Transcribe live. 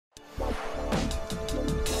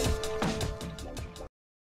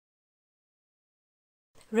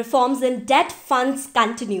Reforms in debt funds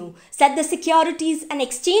continue, said the Securities and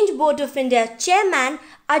Exchange Board of India chairman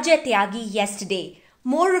Ajay Tyagi yesterday.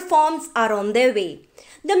 More reforms are on their way.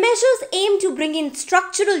 The measures aim to bring in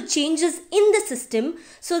structural changes in the system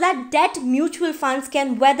so that debt mutual funds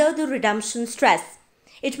can weather the redemption stress.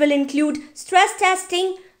 It will include stress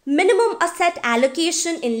testing, minimum asset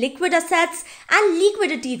allocation in liquid assets, and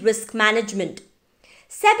liquidity risk management.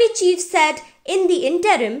 SEBI chief said, in the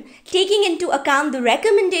interim, taking into account the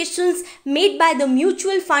recommendations made by the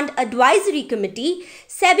Mutual Fund Advisory Committee,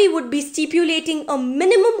 SEBI would be stipulating a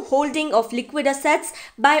minimum holding of liquid assets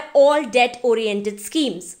by all debt-oriented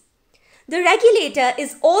schemes. The regulator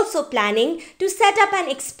is also planning to set up an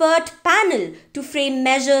expert panel to frame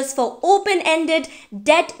measures for open-ended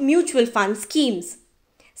debt mutual fund schemes.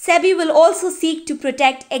 SEBI will also seek to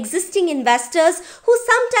protect existing investors who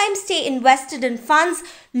sometimes stay invested in funds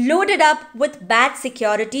loaded up with bad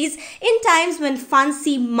securities in times when funds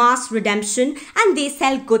see mass redemption and they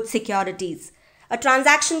sell good securities. A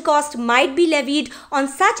transaction cost might be levied on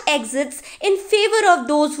such exits in favor of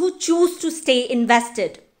those who choose to stay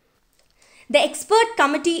invested. The expert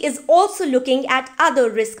committee is also looking at other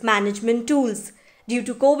risk management tools. Due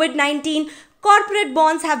to COVID-19, corporate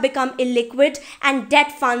bonds have become illiquid and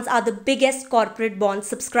debt funds are the biggest corporate bond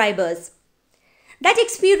subscribers. That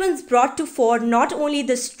experience brought to fore not only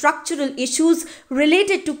the structural issues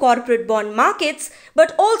related to corporate bond markets,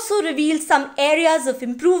 but also revealed some areas of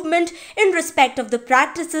improvement in respect of the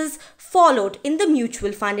practices followed in the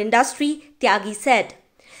mutual fund industry, Tyagi said.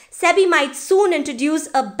 SEBI might soon introduce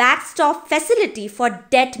a backstop facility for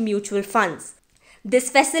debt mutual funds.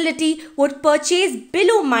 This facility would purchase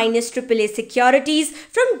below -AAA securities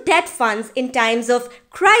from debt funds in times of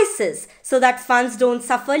crisis so that funds don't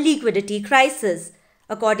suffer liquidity crisis.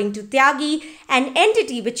 According to Tyagi, an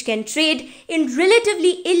entity which can trade in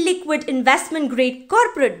relatively illiquid investment-grade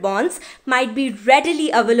corporate bonds might be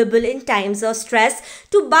readily available in times of stress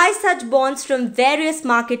to buy such bonds from various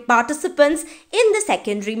market participants in the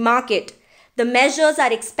secondary market. The measures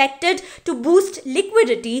are expected to boost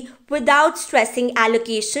liquidity without stressing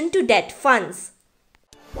allocation to debt funds.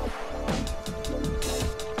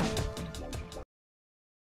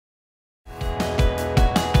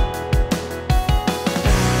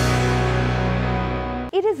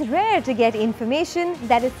 It is rare to get information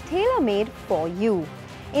that is tailor-made for you.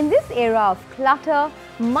 In this era of clutter,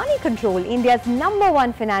 Moneycontrol, India's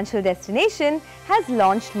 #1 financial destination, has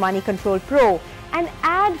launched Moneycontrol Pro, an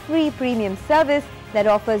ad-free premium service that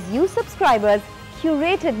offers you subscribers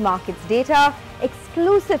curated markets data,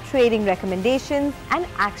 exclusive trading recommendations, and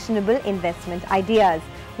actionable investment ideas,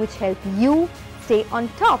 which help you stay on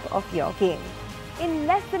top of your game. In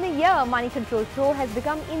less than a year, Moneycontrol Pro has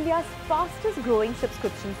become India's fastest growing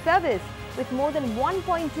subscription service, with more than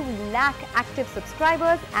 1.2 lakh active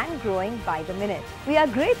subscribers and growing by the minute. We are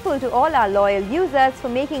grateful to all our loyal users for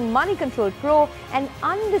making Moneycontrol Pro an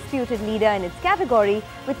undisputed leader in its category,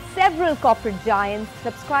 with several corporate giants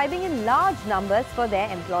subscribing in large numbers for their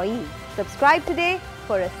employees. Subscribe today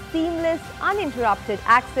for a seamless, uninterrupted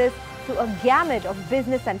access to a gamut of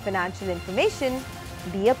business and financial information.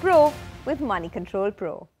 Be a pro with Moneycontrol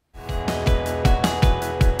Pro.